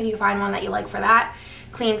trackers, if you can find one that you like for that.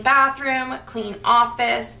 Clean bathroom, clean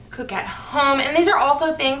office, cook at home. And these are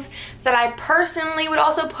also things that I personally would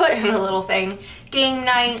also put in a little thing. Game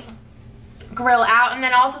night, grill out. And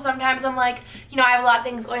then also sometimes I'm like, you know, I have a lot of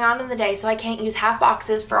things going on in the day, so I can't use half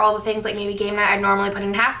boxes for all the things. Like maybe game night I'd normally put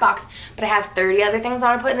in half box, but I have 30 other things I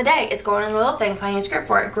want to put in the day. It's going in the little thing, so I need a script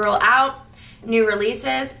for it. Grill out, new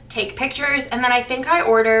releases, take pictures. And then I think I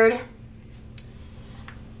ordered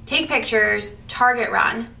take pictures, Target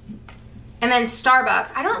run, and then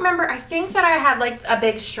Starbucks. I don't remember. I think that I had like a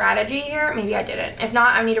big strategy here. Maybe I didn't. If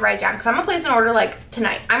not, I need to write it down, because I'm gonna place an order like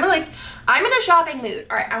tonight. I'm in a shopping mood.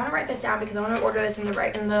 All right, I want to write this down because I want to order this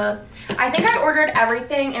I think I ordered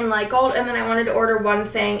everything in light gold, and then I wanted to order one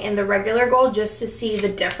thing in the regular gold just to see the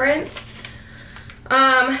difference.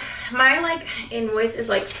 My like invoice is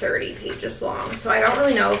like 30 pages long, so I don't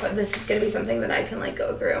really know if this is gonna be something that I can like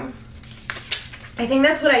go through. I think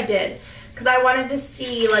that's what I did, because I wanted to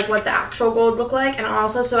see like what the actual gold looked like, and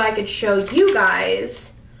also so I could show you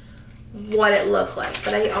guys what it looked like.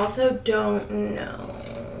 But I also don't know.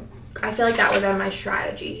 I feel like that was on my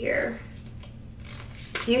strategy here.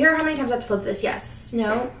 Do you hear how many times I have to flip this? Yes.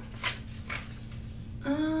 No.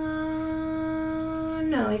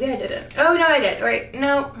 No, maybe I didn't. Oh, no, I did. Right.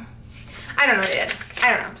 No. I don't know what I did.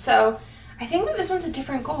 I don't know. So I think that this one's a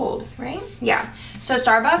different gold, right? Yeah. So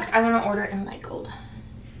Starbucks, I'm going to order it in light gold.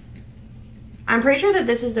 I'm pretty sure that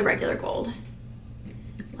this is the regular gold.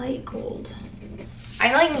 Light gold.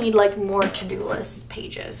 I like need like more to-do list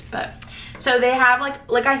pages, but so they have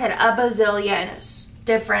like I said, a bazillion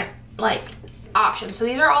different like options. So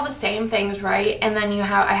these are all the same things, right? And then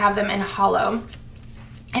I have them in hollow.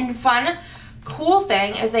 And fun, cool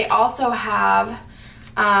thing is they also have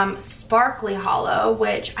sparkly hollow,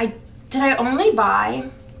 which I only buy,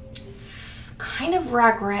 kind of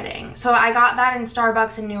regretting. So I got that in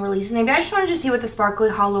Starbucks in new release. Maybe I just wanted to see what the sparkly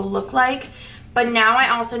hollow looked like. But now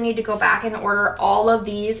I also need to go back and order all of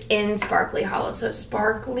these in sparkly hollow. So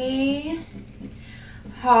sparkly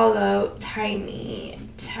hollow tiny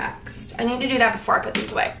text. I need to do that before I put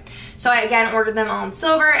these away. So I again ordered them all in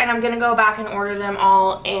silver, and I'm gonna go back and order them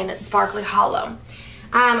all in sparkly hollow.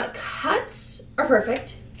 Cuts are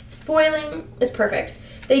perfect. Foiling is perfect.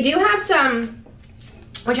 They do have some,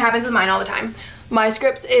 which happens with mine all the time. My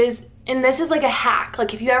scripts is, and this is like a hack.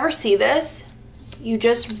 Like if you ever see this, you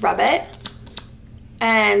just rub it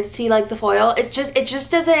and see like the foil. It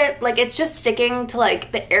just doesn't, like, it's just sticking to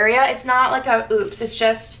like the area. It's not like a oops, it's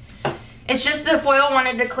just the foil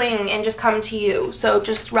wanted to cling and just come to you. So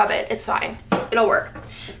just rub it, it's fine, it'll work.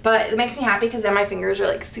 But it makes me happy because then my fingers are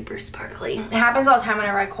like super sparkly. It happens all the time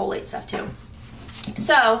whenever I collate stuff too.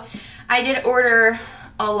 So I did order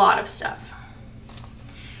a lot of stuff,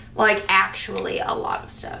 like actually a lot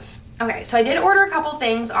of stuff. Okay, so I did order a couple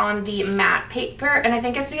things on the matte paper, and I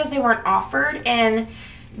think it's because they weren't offered in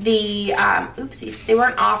the, oopsies, they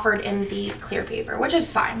weren't offered in the clear paper, which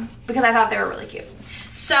is fine because I thought they were really cute.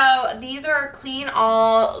 So these are clean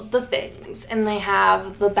all the things, and they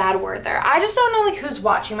have the bad word there. I just don't know like who's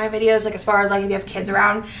watching my videos, like as far as like if you have kids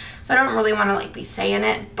around, so I don't really want to like be saying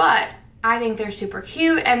it, but I think they're super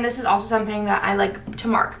cute, and this is also something that I like to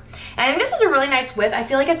mark. And I think this is a really nice width. I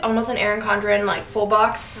feel like it's almost an Erin Condren like full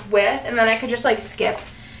box width, and then I could just like skip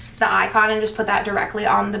the icon and just put that directly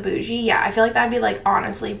on the bougie. Yeah, I feel like that'd be like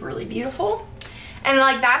honestly really beautiful. And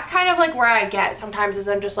like that's kind of like where I get sometimes is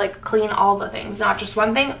I'm just like clean all the things, not just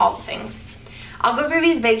one thing, all the things. I'll go through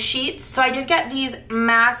these big sheets. So I did get these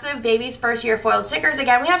massive Baby's First Year foiled stickers.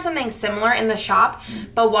 Again, we have something similar in the shop,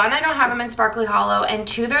 but one, I don't have them in sparkly hollow, and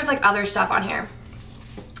two, there's like other stuff on here.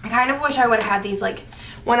 I kind of wish I would have had these like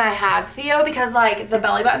when I had Theo, because like the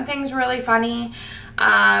belly button thing's really funny.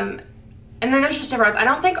 And then there's just different ones.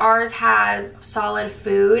 I don't think ours has solid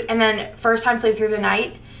food, and then first time sleep through the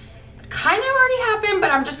night kind of already happened,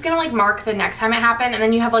 but I'm just gonna like mark the next time it happened. And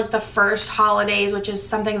then you have like the first holidays, which is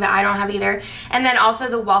something that I don't have either, and then also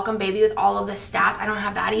the welcome baby with all of the stats. I don't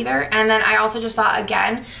have that either. And then I also just thought,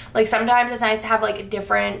 again, like sometimes it's nice to have like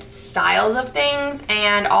different styles of things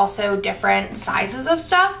and also different sizes of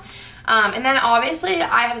stuff. And then obviously,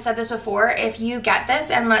 I have said this before, if you get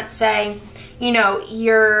this and let's say, you know,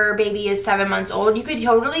 your baby is 7 months old, you could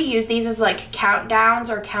totally use these as like countdowns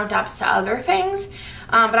or count ups to other things.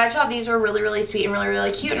 But I just thought these were really, really sweet and really,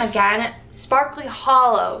 really cute. And again, sparkly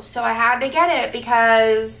hollow. So I had to get it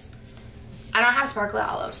because I don't have sparkly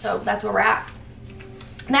hollow. So that's where we're at.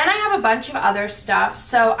 Then I have a bunch of other stuff.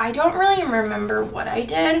 So I don't really remember what I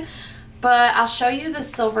did, but I'll show you the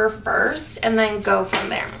silver first and then go from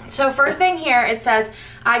there. So first thing here, it says,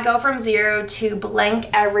 I go from 0 to blank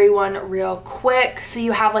everyone real quick. So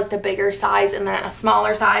you have like the bigger size and then a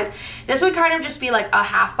smaller size. This would kind of just be like a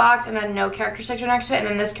half box and then no character sticker next to it. And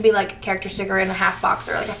then this could be like a character sticker in a half box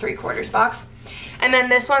or like a 3/4 box. And then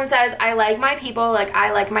this one says, I like my people, like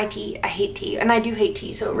I like my tea. I hate tea, and I do hate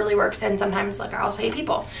tea, so it really works. And sometimes like I also hate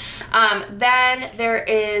people. Then there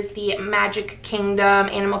is the Magic Kingdom,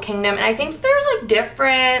 Animal Kingdom, and I think there's like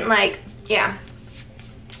different like, yeah,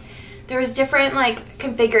 there's different like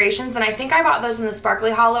configurations, and I think I bought those in the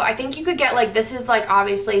sparkly hollow. I think you could get like, this is like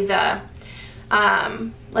obviously the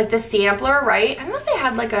like the sampler, right? I don't know if they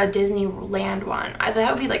had like a Disneyland one.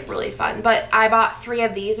 That would be like really fun. But I bought 3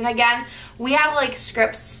 of these, and again, we have like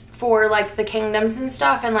scripts for like the kingdoms and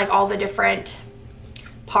stuff and like all the different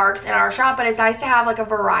parks in our shop, but it's nice to have like a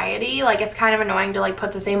variety. Like it's kind of annoying to like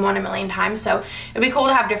put the same one a million times, so it'd be cool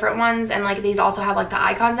to have different ones. And like these also have like the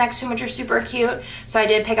icons next to them, which are super cute. So I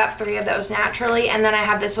did pick up 3 of those naturally. And then I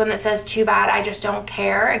have this one that says too bad I just don't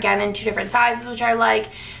care, again in 2 different sizes, which I like.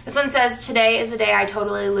 This one says today is the day I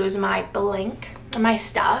totally lose my blank, my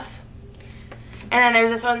stuff. And then there's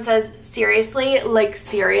this one that says seriously, like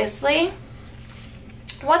seriously,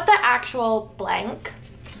 what the actual blank,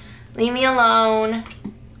 leave me alone,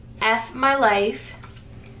 F my life,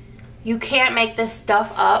 you can't make this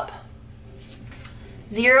stuff up,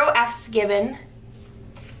 0 F's given,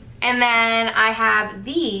 And then I have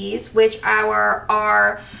these, which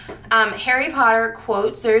are Harry Potter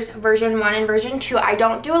quotes. There's version 1 and version 2. I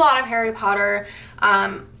don't do a lot of Harry Potter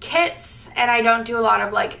kits, and I don't do a lot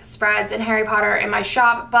of like spreads in Harry Potter in my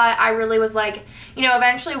shop, but I really was like, you know,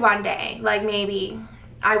 eventually one day, like maybe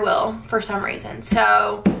I will for some reason.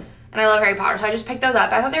 So, and I love Harry Potter, so I just picked those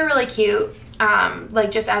up. I thought they were really cute,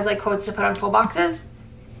 like just as like quotes to put on full boxes.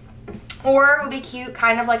 Or it would be cute,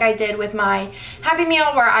 kind of like I did with my Happy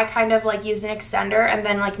Meal, where I kind of like used an extender and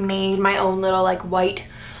then like made my own little like white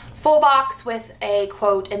full box with a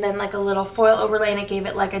quote and then like a little foil overlay, and it gave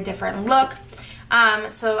it like a different look.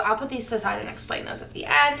 So I'll put these to the side and explain those at the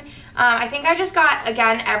end. I think I just got,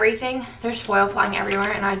 again, everything. There's foil flying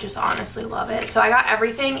everywhere, and I just honestly love it. So I got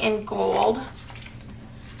everything in gold,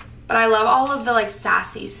 but I love all of the like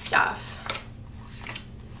sassy stuff.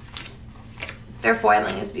 Their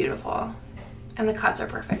foiling is beautiful, and the cuts are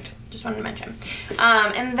perfect. Just wanted to mention.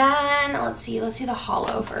 And then let's see the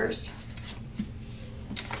hollow first.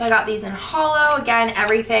 So I got these in hollow. Again,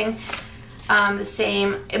 everything the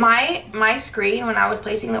same. My screen when I was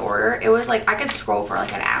placing the order, it was like I could scroll for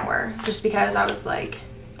like an hour just because I was like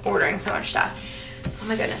ordering so much stuff. Oh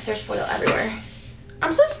my goodness, there's foil everywhere.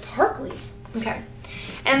 I'm so sparkly. Okay.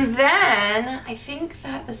 And then I think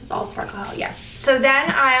that this is all sparkle. Yeah. So then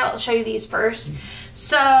I'll show you these first.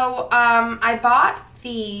 So I bought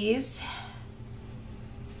these.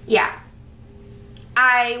 Yeah.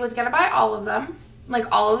 I was gonna buy all of them, like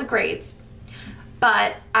all of the grades.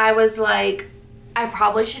 But I was like, I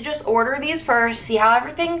probably should just order these first, see how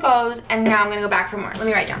everything goes, and now I'm gonna go back for more. Let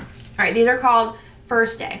me write down. All right, these are called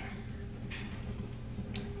First Day.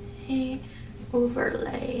 Hey,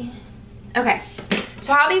 overlay. Okay.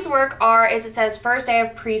 So how these work is it says first day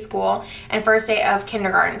of preschool and first day of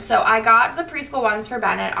kindergarten. So I got the preschool ones for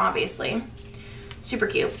Bennett, obviously. Super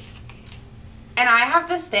cute. And I have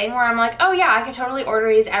this thing where I'm like, oh yeah, I could totally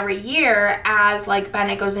order these every year as like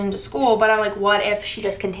Bennett goes into school, but I'm like, what if she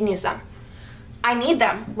just continues them? I need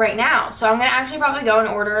them right now. So I'm gonna actually probably go and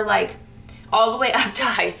order like all the way up to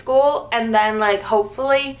high school, and then like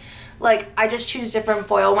hopefully like I just choose different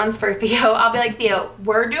foil ones for Theo. I'll be like, Theo,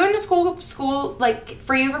 we're doing a school like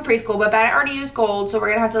for you for preschool, but Bennett already used gold, so we're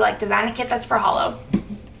gonna have to like design a kit that's for hollow.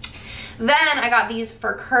 Then I got these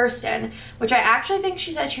for Kirsten, which I actually think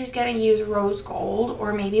she said she was gonna use rose gold,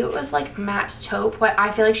 or maybe it was like matte taupe, but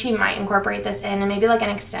I feel like she might incorporate this in, and maybe like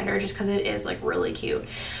an extender just because it is like really cute.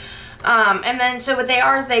 And then so what they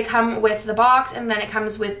are is they come with the box, and then it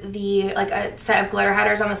comes with the like a set of glitter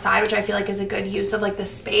headers on the side, which I feel like is a good use of like the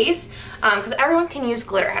space, because everyone can use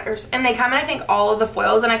glitter headers, and they come in I think all of the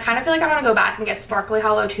foils, and I kind of feel like I want to go back and get sparkly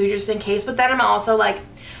hollow too just in case, but then I'm also like,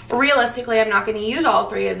 realistically I'm not going to use all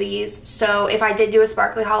 3 of these, so if I did do a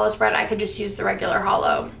sparkly hollow spread I could just use the regular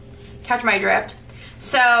hollow. Catch my drift.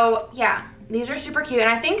 So yeah, these are super cute, and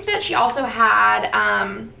I think that she also had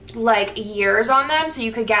like years on them, so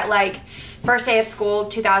you could get like first day of school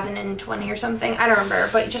 2020 or something. I don't remember,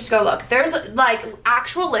 but just go look. There's like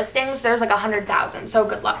actual listings, there's like 100,000, so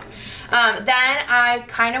good luck. Then I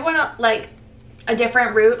kind of went like a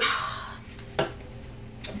different route.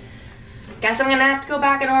 Guess I'm gonna have to go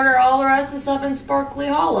back and order all the rest of the stuff in sparkly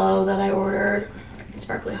hollow that I ordered.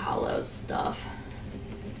 Sparkly hollow stuff.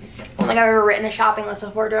 I don't think I've ever written a shopping list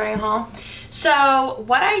before during a haul. So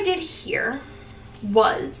what I did here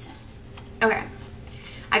was, okay,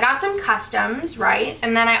 I got some customs, right?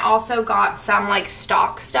 And then I also got some like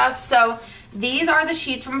stock stuff. So these are the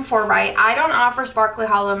sheets from before, right? I don't offer sparkly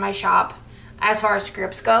hollow in my shop as far as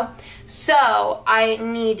scripts go. So I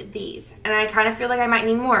need these, and I kind of feel like I might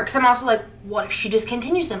need more, because I'm also like, what if she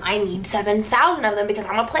discontinues them? I need 7,000 of them because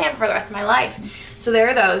I'm a plan for the rest of my life. So there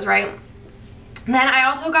are those, right? And then I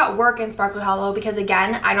also got work in sparkly hollow because,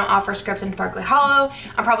 again, I don't offer scripts in sparkly hollow.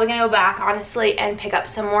 I'm probably gonna go back, honestly, and pick up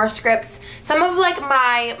some more scripts. Some of like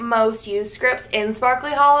my most used scripts in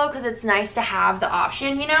sparkly hollow, because it's nice to have the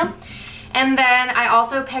option, you know? And then I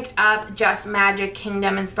also picked up just Magic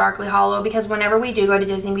Kingdom and Sparkly Hollow, because whenever we do go to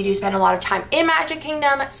Disney, we do spend a lot of time in Magic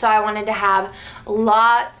Kingdom, so I wanted to have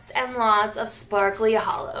lots and lots of Sparkly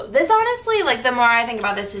Hollow. This honestly, like, the more I think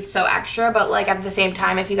about this, it's so extra, but like at the same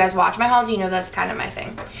time, if you guys watch my hauls, you know that's kind of my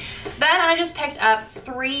thing. Then I just picked up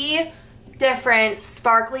 3 different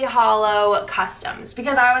Sparkly Hollow customs,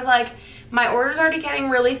 because I was like, my order's already getting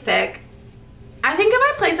really thick. I think if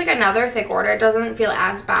I place like another thick order, it doesn't feel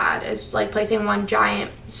as bad as like placing one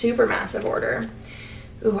giant super massive order.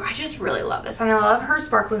 Ooh, I just really love this, and I love her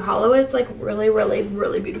sparkly hollow. It's like really, really,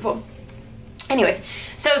 really beautiful. Anyways,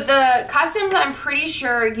 so the customs, I'm pretty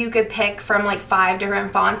sure you could pick from like 5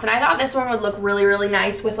 different fonts, and I thought this one would look really, really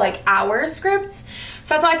nice with like our scripts.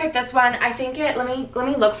 So that's why I picked this one. I think it, let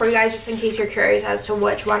me look for you guys just in case you're curious as to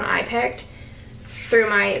which one I picked through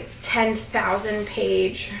my 10,000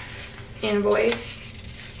 page invoice.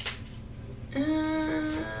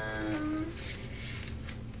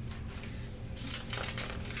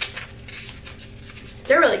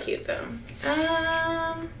 They're really cute though.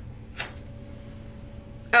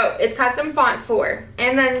 Oh, it's custom font 4.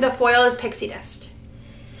 And then the foil is pixie dust.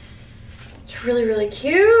 It's really, really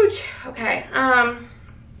cute. Okay.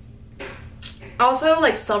 Also,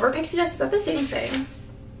 like silver pixie dust. Is that the same thing?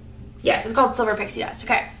 Yes, it's called silver pixie dust.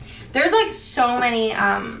 Okay. There's like so many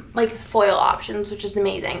like foil options, which is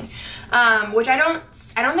amazing. Which I don't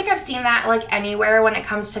think I've seen that like anywhere when it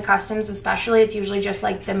comes to customs, especially. It's usually just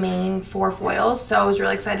like the main 4 foils. So I was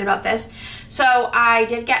really excited about this. So I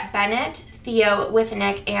did get Bennett, Theo, with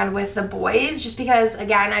Nick, and with the boys, just because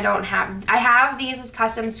again I have these as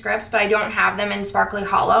custom scripts, but I don't have them in Sparkly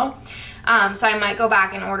Hollow. So I might go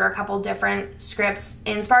back and order a couple different scripts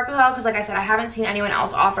in Sparkly Hollow, because like I said, I haven't seen anyone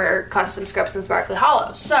else offer custom scripts in Sparkly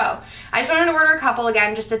Hollow. So I just wanted to order a couple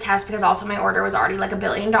again just to test, because also my order was already like $1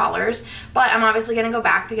 billion. But I'm obviously going to go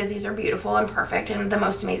back because these are beautiful and perfect and the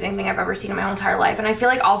most amazing thing I've ever seen in my whole entire life. And I feel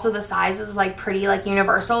like also the size is like pretty like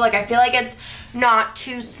universal. Like I feel like it's not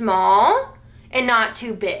too small and not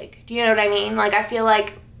too big. Do you know what I mean? Like I feel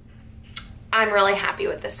like I'm really happy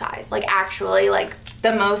with this size. Like actually like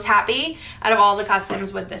the most happy out of all the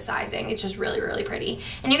customs with this sizing. It's just really, really pretty.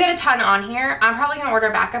 And you get a ton on here. I'm probably gonna order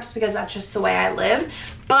backups because that's just the way I live.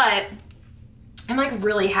 But I'm like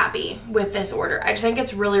really happy with this order. I just think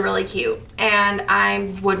it's really, really cute. And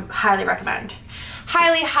I would highly recommend.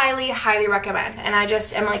 Highly, highly, highly recommend. And I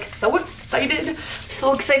just am like so excited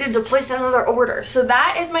to place another order. So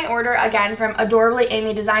that is my order again from Adorably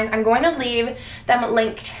Amy Designs. I'm going to leave them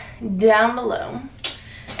linked down below.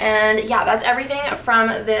 And yeah, that's everything from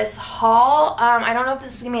this haul. I don't know if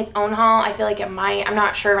this is gonna be its own haul. I feel like it might. I'm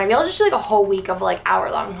not sure. Maybe I'll just do like a whole week of like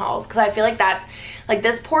hour-long hauls, because I feel like that's like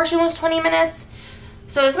this portion was 20 minutes.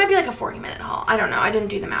 So this might be like a 40-minute haul. I don't know. I didn't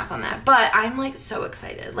do the math on that. But I'm like so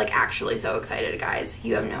excited. Like actually so excited, guys.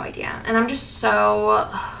 You have no idea. And I'm just so,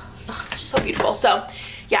 it's just so beautiful. So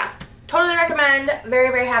yeah, totally recommend. Very,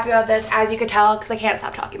 very happy about this, as you could tell, because I can't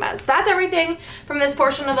stop talking about it. So that's everything from this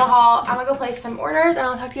portion of the haul. I'm gonna go place some orders and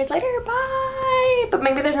I'll talk to you guys later. Bye. But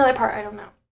maybe there's another part. I don't know.